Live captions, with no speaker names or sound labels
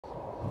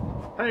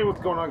Hey,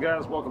 what's going on,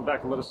 guys? Welcome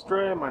back to Let Us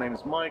Stray. My name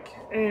is Mike,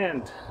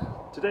 and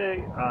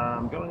today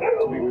I'm going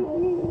to be...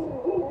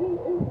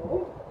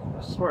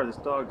 I swear this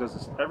dog does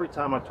this every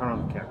time I turn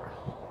on the camera.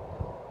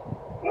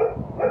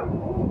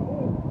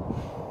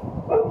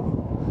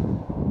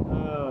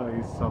 Oh,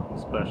 he's something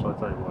special, I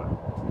tell you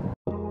what.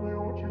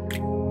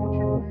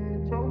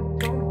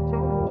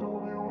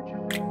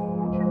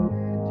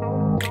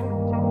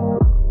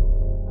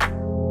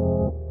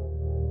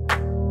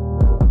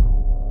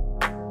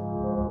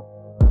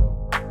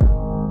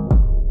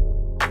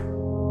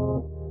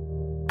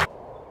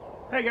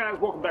 Hey guys,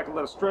 welcome back to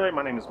Let Us Stray.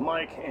 My name is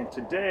Mike, and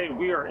today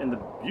we are in the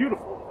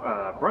beautiful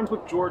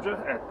Brunswick,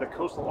 Georgia at the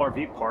Coastal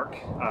RV Park.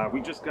 We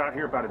just got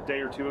here about a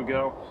day or two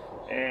ago,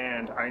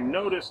 and I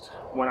noticed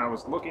when I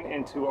was looking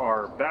into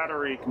our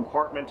battery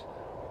compartment,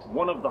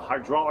 one of the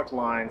hydraulic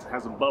lines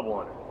has a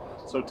bubble in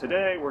it. So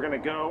today we're going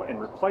to go and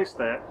replace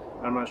that,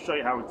 and I'm going to show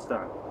you how it's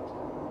done.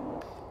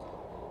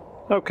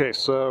 Okay,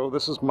 so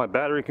this is my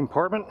battery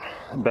compartment.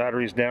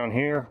 Battery's down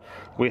here.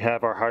 We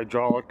have our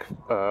hydraulic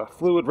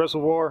fluid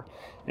reservoir,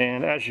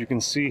 and as you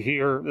can see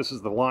here, this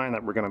is the line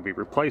that we're going to be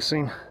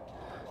replacing.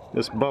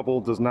 This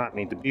bubble does not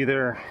need to be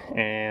there,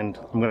 and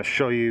I'm going to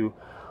show you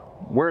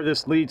where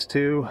this leads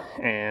to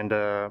and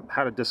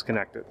how to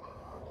disconnect it.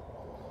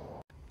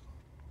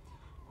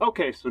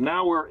 Okay, so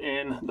now we're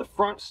in the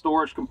front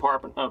storage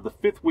compartment of the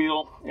fifth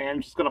wheel, and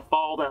I'm just going to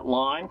follow that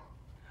line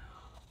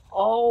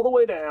all the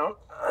way down.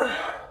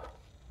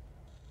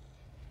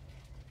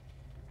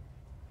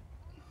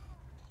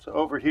 So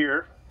over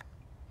here,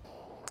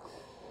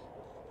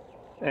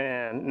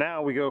 and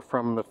now we go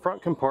from the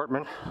front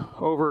compartment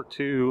over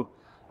to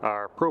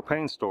our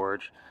propane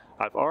storage.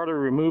 I've already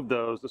removed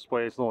those. This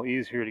way it's a little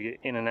easier to get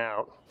in and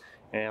out.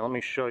 And let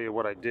me show you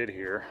what I did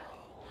here.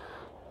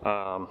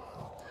 I've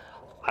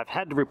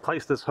had to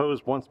replace this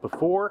hose once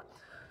before,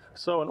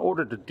 so in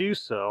order to do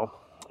so,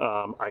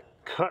 I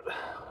cut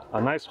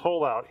a nice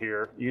hole out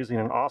here using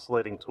an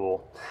oscillating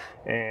tool,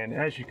 and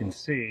as you can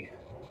see,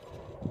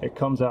 it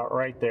comes out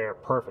right there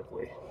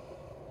perfectly.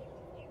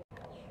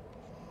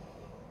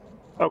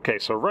 Okay,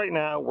 so right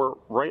now we're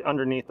right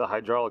underneath the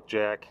hydraulic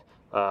jack,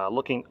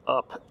 looking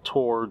up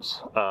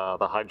towards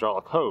the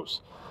hydraulic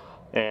hose.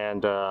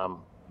 And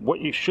what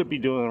you should be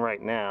doing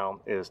right now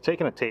is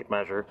taking a tape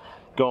measure,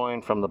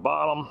 going from the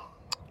bottom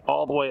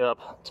all the way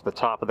up to the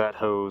top of that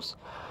hose,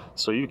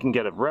 so you can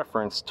get a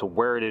reference to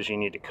where it is you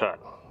need to cut.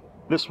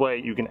 This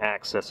way you can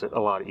access it a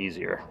lot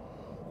easier.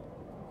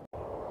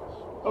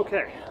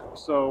 Okay,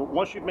 so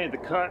once you've made the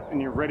cut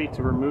and you're ready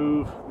to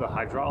remove the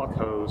hydraulic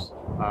hose,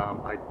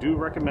 I do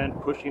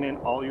recommend pushing in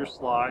all your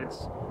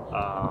slides.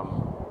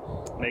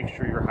 Make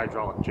sure your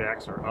hydraulic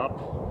jacks are up,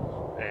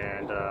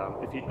 and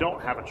if you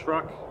don't have a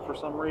truck for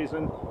some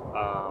reason,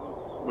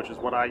 which is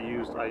what I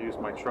used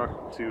my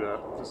truck to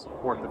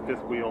support the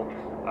fifth wheel,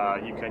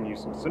 you can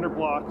use some cinder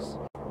blocks,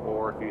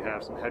 or if you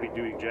have some heavy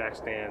duty jack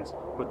stands,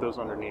 put those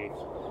underneath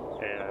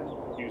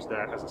and use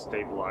that as a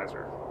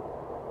stabilizer.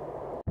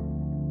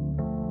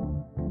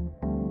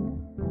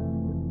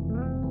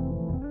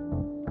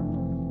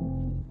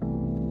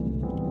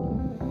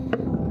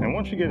 And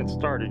once you get it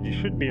started, you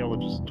should be able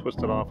to just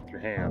twist it off with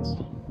your hands.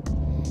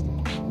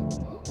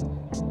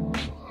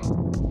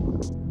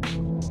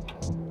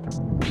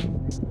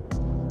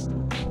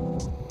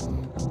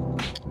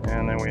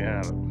 And then we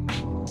have it.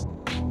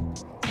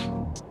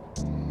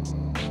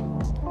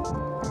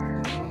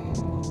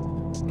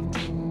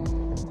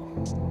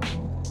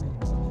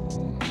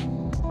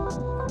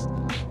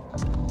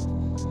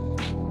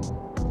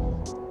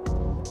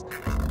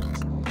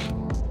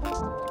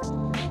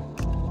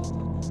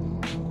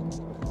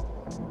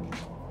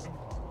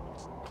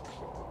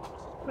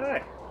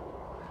 Hey,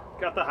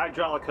 got the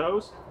hydraulic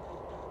hose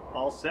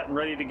all set and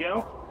ready to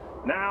go.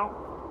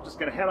 Now, just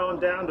gonna head on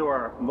down to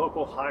our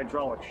local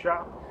hydraulic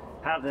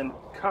shop, have them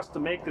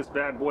custom make this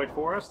bad boy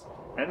for us,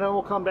 and then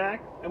we'll come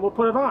back and we'll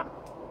put it on.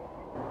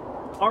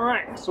 All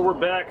right, so we're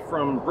back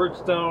from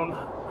Bridgestone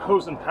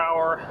Hose and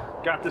Power.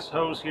 Got this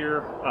hose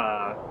here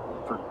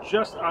for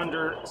just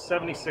under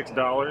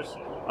 $76.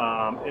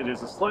 It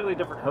is a slightly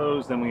different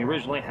hose than we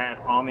originally had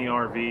on the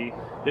RV.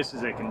 This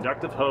is a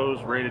conductive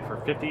hose rated for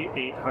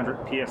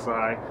 5,800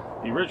 PSI.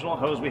 The original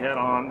hose we had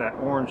on, that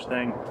orange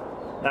thing,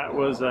 that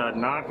was a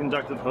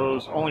non-conductive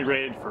hose, only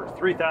rated for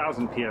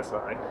 3,000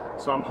 PSI.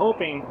 So I'm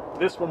hoping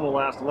this one will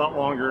last a lot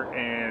longer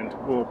and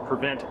will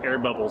prevent air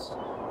bubbles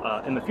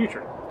in the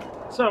future.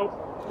 So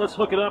let's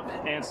hook it up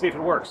and see if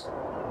it works.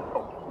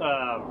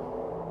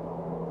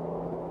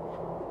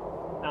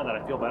 Now that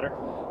I feel better,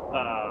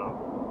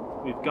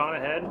 we've gone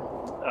ahead,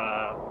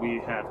 we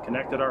have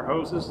connected our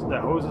hoses. The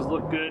hoses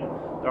look good,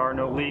 there are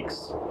no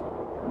leaks.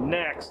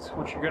 Next,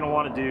 what you're going to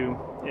want to do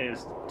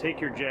is take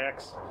your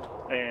jacks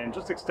and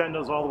just extend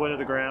those all the way to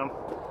the ground,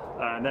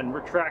 and then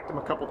retract them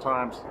a couple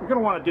times. You're going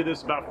to want to do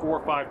this about 4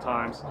 or 5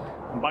 times.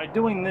 And by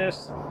doing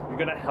this, you're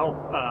going to help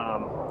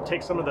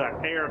take some of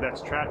that air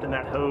that's trapped in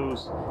that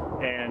hose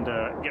and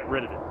get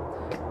rid of it.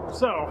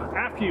 So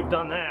after you've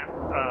done that,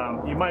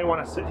 you might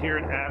want to sit here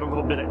and add a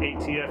little bit of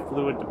ATF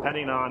fluid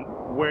depending on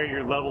where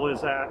your level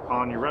is at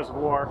on your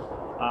reservoir.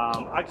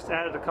 I just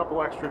added a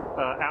couple extra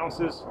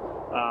ounces.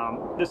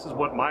 This is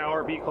what my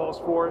RV calls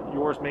for.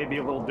 Yours may be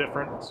a little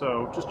different,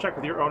 so just check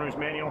with your owner's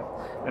manual.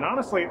 And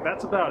honestly,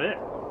 that's about it.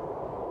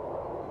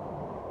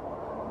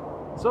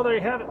 So there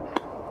you have it.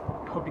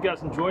 Hope you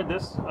guys enjoyed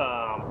this.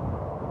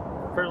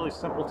 Fairly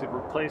simple to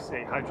replace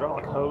a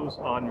hydraulic hose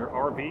on your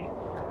RV.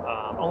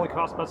 Only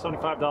costs about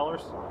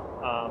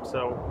 $75.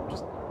 So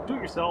just do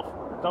it yourself.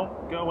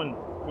 Don't go and,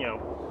 you know,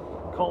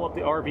 call up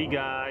the RV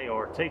guy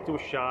or take to a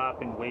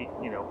shop and wait,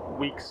 you know,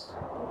 weeks,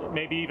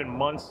 maybe even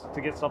months to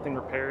get something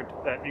repaired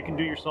that you can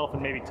do yourself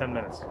in maybe 10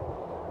 minutes.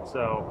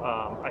 So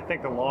I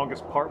think the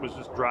longest part was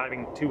just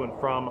driving to and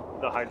from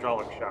the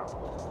hydraulic shop.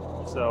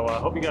 So I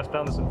hope you guys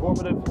found this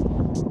informative.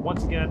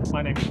 Once again,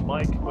 my name is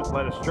Mike with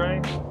Led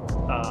Astray.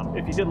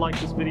 If you did like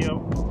this video,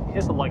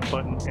 hit the like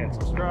button and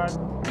subscribe.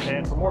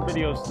 And for more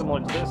videos similar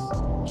to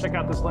this, check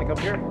out this link up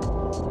here.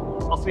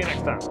 I'll see you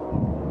next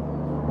time.